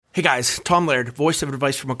Hey guys, Tom Laird, voice of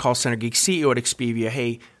advice from a call center geek, CEO at Expedia.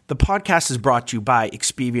 Hey, the podcast is brought to you by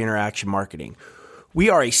Expedia Interaction Marketing. We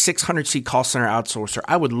are a 600-seat call center outsourcer.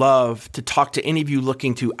 I would love to talk to any of you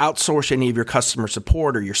looking to outsource any of your customer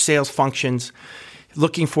support or your sales functions,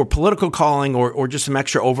 looking for political calling or just some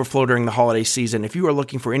extra overflow during the holiday season. If you are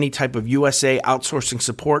looking for any type of USA outsourcing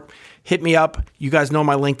support, hit me up. You guys know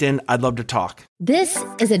my LinkedIn. I'd love to talk. This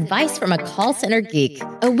is Advice from a Call Center Geek,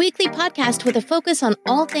 a weekly podcast with a focus on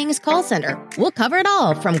all things call center. We'll cover it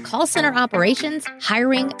all from call center operations,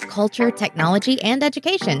 hiring, culture, technology, and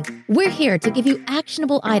education. We're here to give you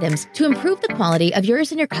actionable items to improve the quality of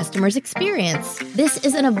yours and your customers' experience. This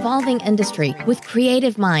is an evolving industry with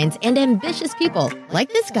creative minds and ambitious people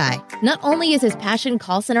like this guy. Not only is his passion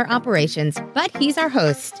call center operations, but he's our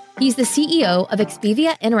host. He's the CEO of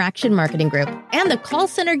Expedia Interaction Marketing Group and the call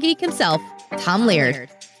center geek himself, Tom Laird.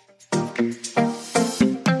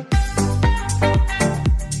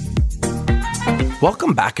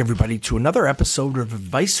 Welcome back, everybody, to another episode of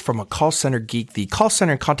Advice from a Call Center Geek, the call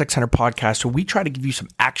center and contact center podcast, where we try to give you some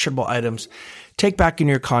actionable items, take back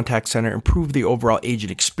into your contact center, improve the overall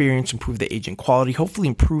agent experience, improve the agent quality, hopefully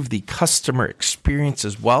improve the customer experience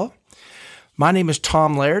as well. My name is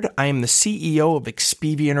Tom Laird. I am the CEO of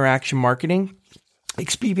Expedia Interaction Marketing.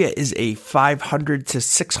 Expedia is a 500 to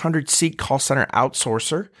 600 seat call center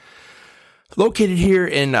outsourcer located here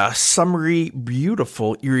in summery,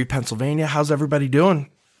 beautiful Erie, Pennsylvania. How's everybody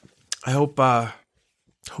doing? I hope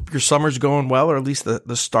your summer's going well, or at least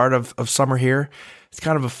the start of summer here. It's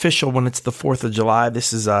kind of official when it's the 4th of July.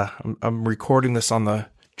 This is I'm recording this on the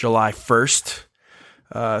July 1st.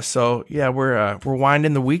 So yeah, we're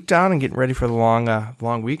winding the week down and getting ready for the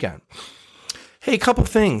long weekend. Hey, a couple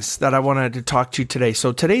things that I wanted to talk to you today.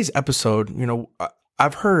 So today's episode,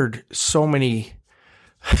 I've heard so many,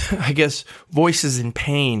 I guess, voices in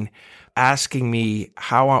pain asking me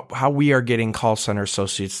how we are getting call center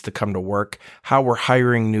associates to come to work, how we're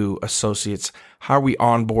hiring new associates, how are we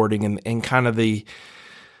onboarding, and kind of the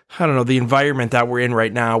environment that we're in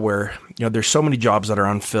right now where, there's so many jobs that are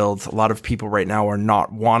unfilled. A lot of people right now are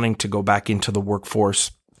not wanting to go back into the workforce,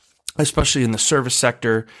 especially in the service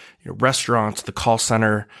sector, restaurants, the call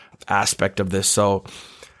center aspect of this. So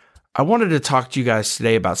I wanted to talk to you guys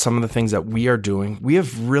today about some of the things that we are doing. We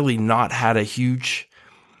have really not had a huge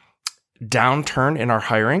downturn in our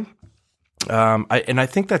hiring. I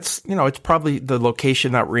think that's, it's probably the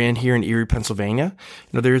location that we're in here in Erie, Pennsylvania.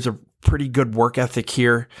 There's a pretty good work ethic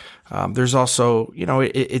here. There's also,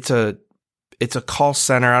 it's a call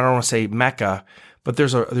center. I don't want to say mecca, but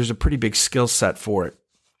there's a pretty big skill set for it.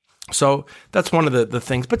 So that's one of the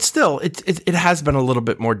things, but still it has been a little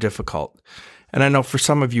bit more difficult. And I know for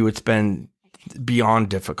some of you, it's been beyond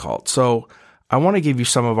difficult. So I want to give you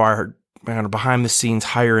some of our behind the scenes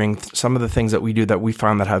hiring, some of the things that we do that we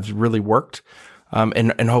found that have really worked.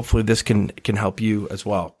 And hopefully this can help you as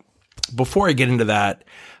well. Before I get into that,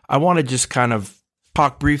 I want to just kind of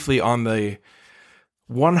talk briefly on the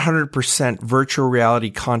 100% virtual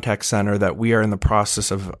reality contact center that we are in the process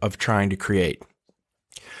of trying to create.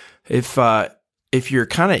 If you're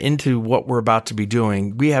kind of into what we're about to be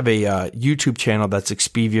doing, we have a YouTube channel that's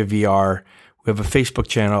Expedia VR. We have a Facebook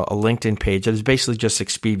channel, a LinkedIn page that is basically just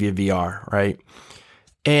Expedia VR, right?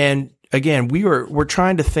 And again, we're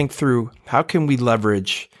trying to think through how can we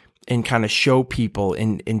leverage and kind of show people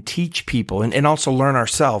and teach people and also learn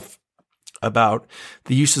ourselves about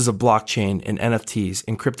the uses of blockchain and NFTs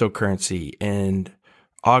and cryptocurrency and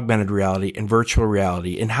augmented reality and virtual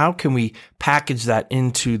reality, and how can we package that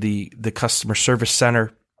into the customer service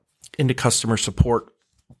center, into customer support.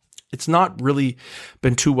 It's not really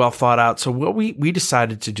been too well thought out. So what we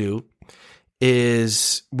decided to do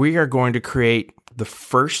is we are going to create the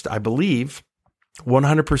first, I believe,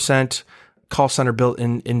 100% call center built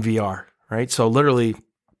in VR, right? So literally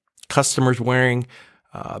customers wearing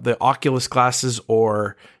the Oculus glasses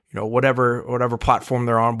or whatever platform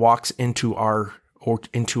they're on walks into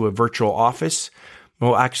into a virtual office.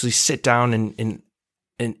 We'll actually sit down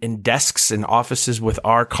in desks and offices with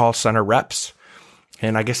our call center reps.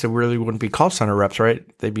 And I guess it really wouldn't be call center reps, right?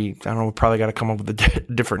 They'd be, I don't know, we probably got to come up with a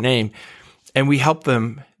different name. And we help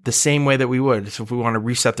them the same way that we would. So if we want to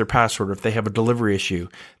reset their password, or if they have a delivery issue,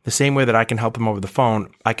 the same way that I can help them over the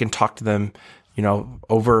phone, I can talk to them,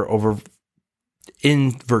 over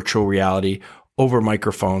in virtual reality, over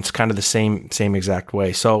microphones, kind of the same exact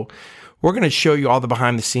way. So we're going to show you all the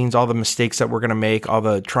behind the scenes, all the mistakes that we're going to make, all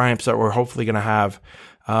the triumphs that we're hopefully going to have.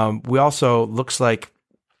 We also, looks like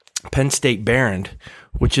Penn State Behrend,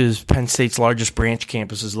 which is Penn State's largest branch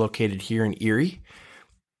campus, is located here in Erie.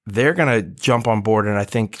 they're going to jump on board and I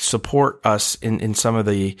think support us in some of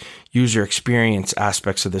the user experience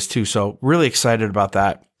aspects of this too. So really excited about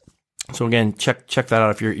that. So again, check that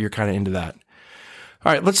out if you're kind of into that.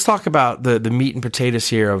 All right, let's talk about the meat and potatoes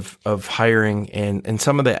here of hiring and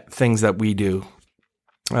some of the things that we do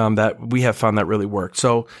that we have found that really work.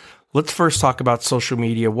 So let's first talk about social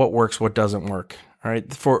media, what works, what doesn't work. All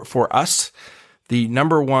right, for us, the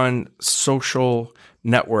number one social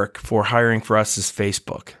network for hiring for us is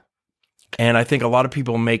Facebook. And I think a lot of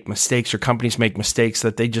people make mistakes or companies make mistakes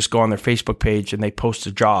that they just go on their Facebook page and they post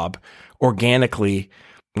a job organically,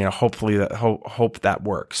 hopefully hope that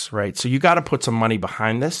works, right? So you got to put some money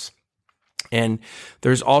behind this. And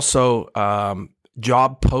there's also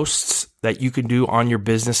job posts that you can do on your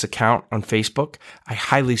business account on Facebook. I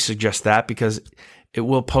highly suggest that because it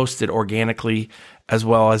will post it organically as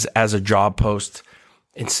well as a job post.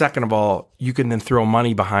 And second of all, you can then throw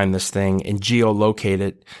money behind this thing and geolocate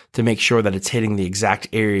it to make sure that it's hitting the exact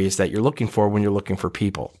areas that you're looking for when you're looking for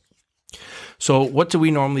people. So what do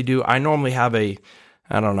we normally do? I normally have say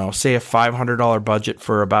a $500 budget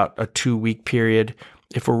for about a 2-week period.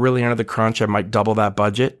 If we're really under the crunch, I might double that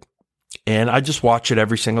budget. And I just watch it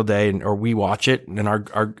every single day, or we watch it, and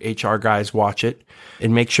our HR guys watch it,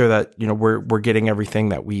 and make sure that we're getting everything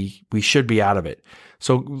that we should be out of it.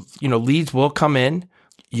 So leads will come in.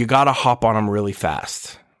 You got to hop on them really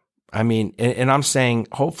fast. I mean, and I'm saying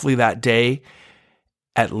hopefully that day,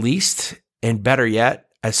 at least, and better yet,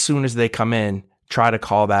 as soon as they come in, try to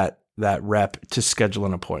call that rep to schedule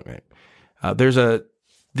an appointment.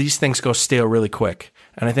 These things go stale really quick.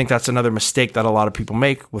 And I think that's another mistake that a lot of people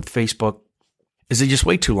make with Facebook is they just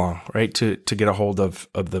wait too long, right? To get a hold of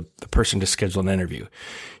the person to schedule an interview.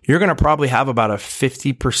 You're going to probably have about a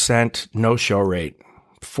 50% no-show rate,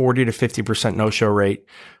 40 to 50% no-show rate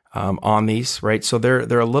on these, right? So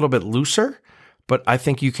they're a little bit looser, but I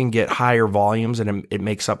think you can get higher volumes and it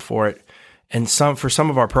makes up for it. And for some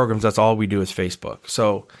of our programs, that's all we do is Facebook.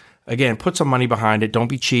 So again, put some money behind it. Don't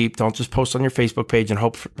be cheap. Don't just post on your Facebook page and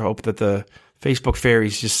hope that the Facebook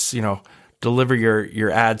fairies just, deliver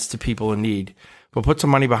your ads to people in need. But put some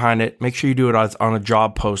money behind it. Make sure you do it on a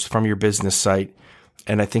job post from your business site.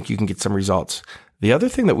 And I think you can get some results. The other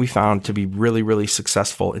thing that we found to be really, really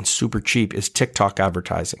successful and super cheap is TikTok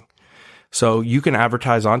advertising. So you can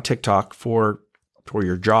advertise on TikTok for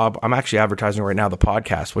your job. I'm actually advertising right now the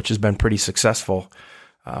podcast, which has been pretty successful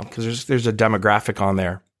because there's a demographic on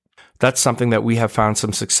there. That's something that we have found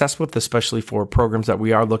some success with, especially for programs that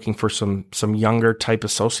we are looking for some younger type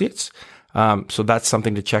associates. So that's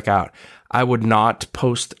something to check out. I would not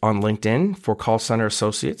post on LinkedIn for call center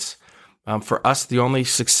associates. For us, the only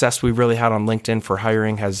success we've really had on LinkedIn for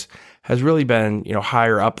hiring has really been,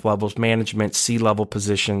 higher up levels, management, C-level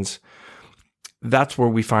positions. That's where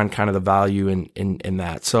we find kind of the value in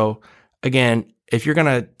that. So again, if you're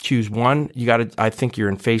going to choose one, I think you're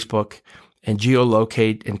in Facebook and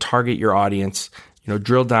geolocate and target your audience,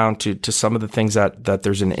 drill down to some of the things that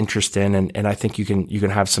there's an interest in. And I think you can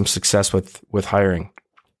have some success with hiring.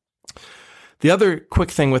 The other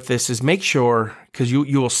quick thing with this is make sure, because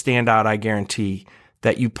you will stand out, I guarantee,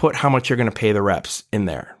 that you put how much you're going to pay the reps in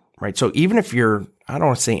there, right? So even if you're, I don't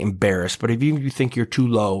want to say embarrassed, but if you think you're too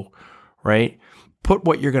low, right? Put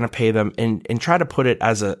what you're going to pay them and try to put it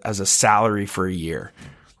as a salary for a year,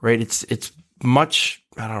 right? It's much,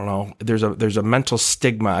 I don't know. There's a mental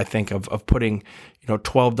stigma, I think, of putting,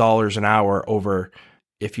 $12 an hour over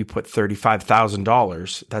if you put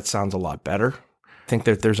 $35,000. That sounds a lot better. I think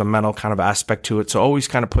that there's a mental kind of aspect to it. So always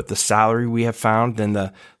kind of put the salary we have found than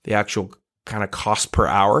the actual kind of cost per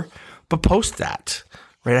hour, but post that,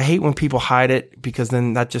 right? I hate when people hide it because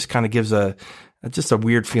then that just kind of gives just a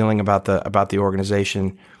weird feeling about the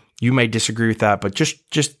organization. You may disagree with that, but just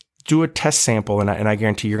do a test sample, and I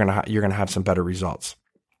guarantee you're gonna have some better results.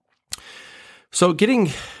 So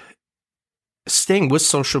staying with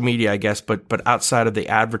social media, I guess, but outside of the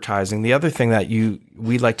advertising, the other thing that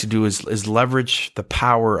we like to do is leverage the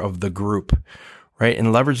power of the group, right?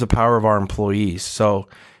 And leverage the power of our employees. So,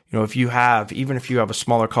 if you have a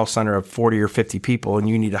smaller call center of 40 or 50 people and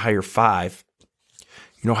you need to hire 5,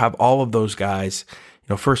 have all of those guys,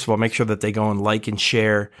 first of all, make sure that they go and like and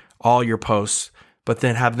share all your posts, but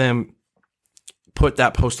then have them put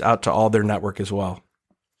that post out to all their network as well.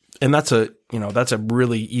 And that's a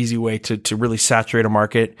really easy way to really saturate a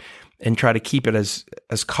market and try to keep it as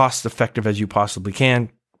cost effective as you possibly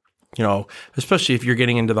can. Especially if you're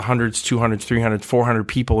getting into the hundreds, 200, 300, 400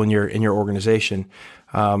 people in your organization.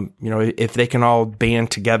 If they can all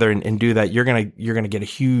band together and do that, you're going to get a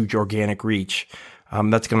huge organic reach.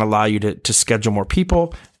 That's going to allow you to schedule more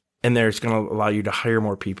people, and there's going to allow you to hire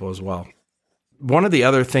more people as well. one of the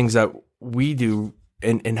other things that we do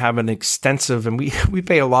and have an extensive, and we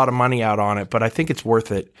pay a lot of money out on it, but I think it's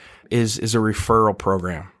worth it, is a referral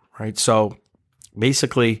program, right? So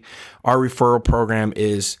basically our referral program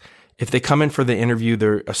is if they come in for the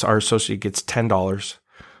interview, our associate gets $10.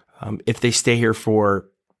 If they stay here for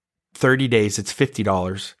 30 days, it's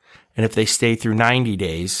 $50. And if they stay through 90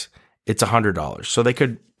 days, it's $100. So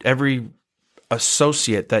every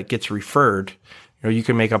associate that gets referred, you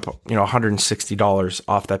can make up, $160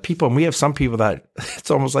 off that people. And we have some people that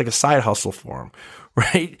it's almost like a side hustle for them,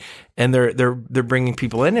 right? And they're bringing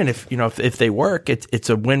people in. And if they work, it's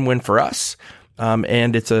a win-win for us.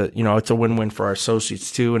 And it's a win-win for our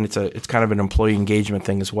associates too. And it's kind of an employee engagement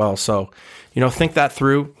thing as well. So, think that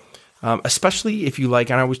through. Especially if you like,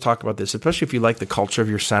 and I always talk about this, especially if you like the culture of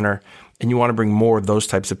your center and you want to bring more of those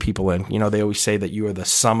types of people in. They always say that you are the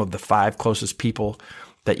sum of the 5 closest people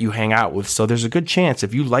that you hang out with. So there's a good chance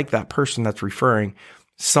if you like that person that's referring,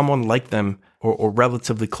 someone like them or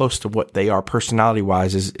relatively close to what they are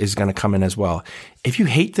personality-wise is going to come in as well. If you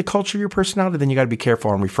hate the culture of your personality, then you got to be careful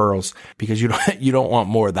on referrals because you don't want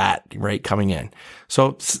more of that, right, coming in. So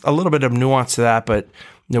it's a little bit of nuance to that, but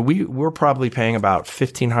we're probably paying about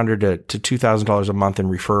 $1,500 to $2,000 a month in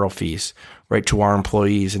referral fees, right, to our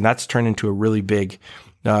employees. And that's turned into a really big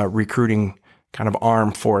recruiting kind of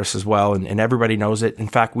arm for us as well. And everybody knows it. In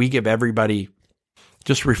fact, we give everybody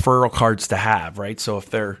just referral cards to have, right? So if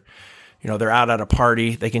they're out at a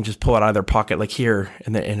party, they can just pull it out of their pocket like here,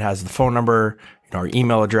 and it has the phone number, our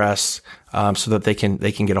email address, so that they can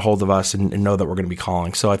get a hold of us and know that we're going to be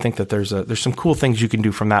calling. So I think that there's some cool things you can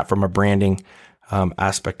do from a branding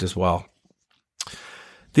aspect as well.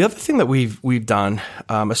 The other thing that we've done,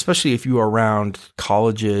 especially if you are around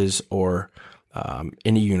colleges or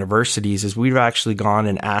any universities, is we've actually gone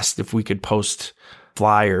and asked if we could post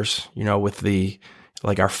flyers,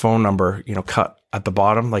 with our phone number, cut at the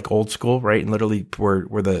bottom, like old school, right? And literally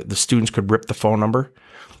where the students could rip the phone number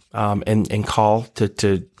and call to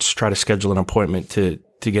try to schedule an appointment to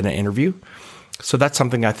get an interview. So that's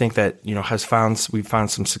something I think that, we've found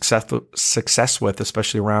some success with,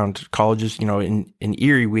 especially around colleges. In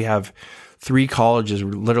Erie, we have 3 colleges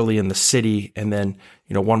literally in the city, and then,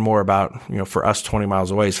 one more about, for us 20 miles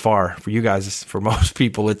away is far. For you guys, for most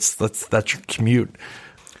people, that's your commute.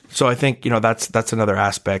 So I think, that's another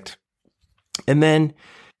aspect. And then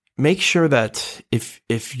make sure that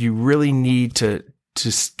if you really need to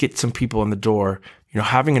get some people in the door,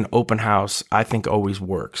 having an open house, I think always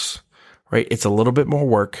works. Right? It's a little bit more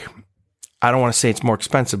work. I don't want to say it's more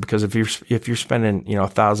expensive because if you're spending,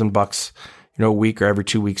 $1,000, a week or every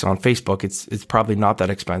 2 weeks on Facebook, it's probably not that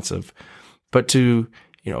expensive. But to,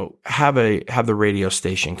 have the radio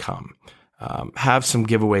station come, have some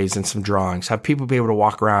giveaways and some drawings, have people be able to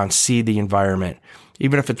walk around, see the environment,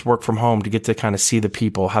 even if it's work from home, to get to kind of see the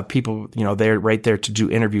people, have people, they're right there to do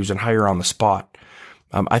interviews and hire on the spot.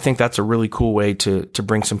 I think that's a really cool way to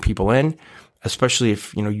bring some people in, especially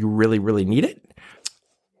if, you really, really need it.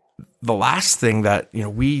 The last thing that,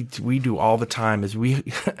 we do all the time is we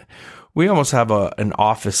almost have an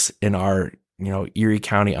office in our, Erie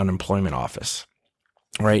County unemployment office,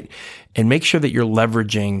 right? And make sure that you're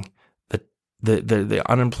leveraging the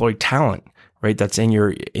unemployed talent, right? That's in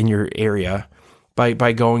your area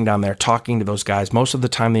by going down there, talking to those guys. Most of the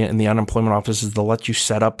time in the unemployment offices, they'll let you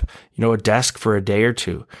set up, a desk for a day or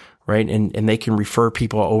two. Right. And they can refer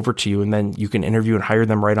people over to you, and then you can interview and hire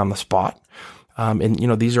them right on the spot. And,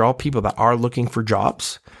 these are all people that are looking for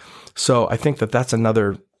jobs. So I think that that's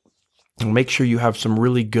another, make sure you have some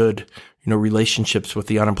really good, relationships with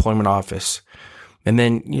the unemployment office. And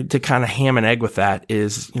then to kind of ham and egg with that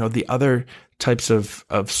is, the other types of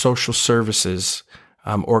social services,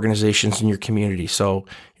 organizations in your community. So,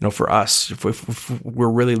 for us, if we're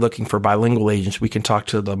really looking for bilingual agents, we can talk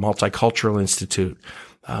to the Multicultural Institute.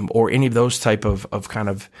 Or any of those type of kind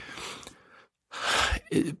of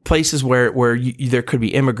places where there could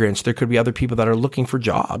be immigrants, there could be other people that are looking for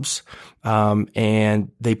jobs,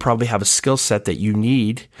 and they probably have a skill set that you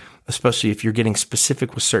need, especially if you're getting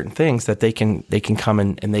specific with certain things, that they can come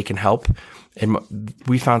in and they can help. And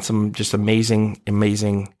we found some just amazing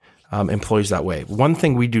employees that way. One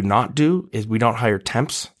thing we do not do is we don't hire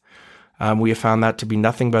temps. We have found that to be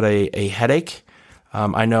nothing but a headache.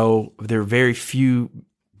 I know there are very few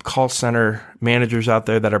call center managers out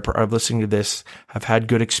there that are listening to this have had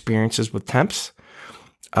good experiences with temps.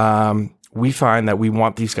 We find that we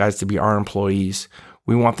want these guys to be our employees.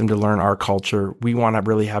 We want them to learn our culture. We want to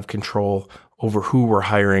really have control over who we're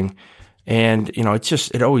hiring. And,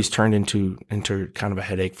 it always turned into kind of a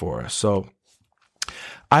headache for us. So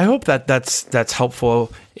I hope that that's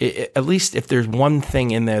helpful. At least if there's one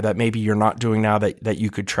thing in there that maybe you're not doing now that you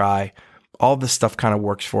could try, all this stuff kind of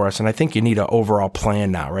works for us. And I think you need an overall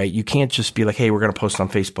plan now, right? You can't just be like, hey, we're going to post on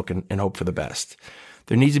Facebook and hope for the best.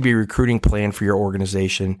 There needs to be a recruiting plan for your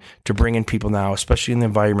organization to bring in people now, especially in the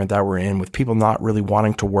environment that we're in, with people not really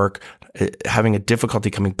wanting to work, having a difficulty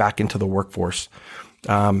coming back into the workforce.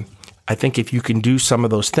 I think if you can do some of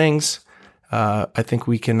those things, I think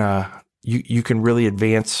we can. You can really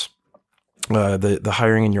advance the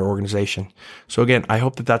hiring in your organization. So again, I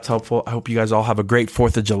hope that that's helpful. I hope you guys all have a great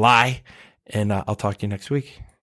 4th of July, and I'll talk to you next week.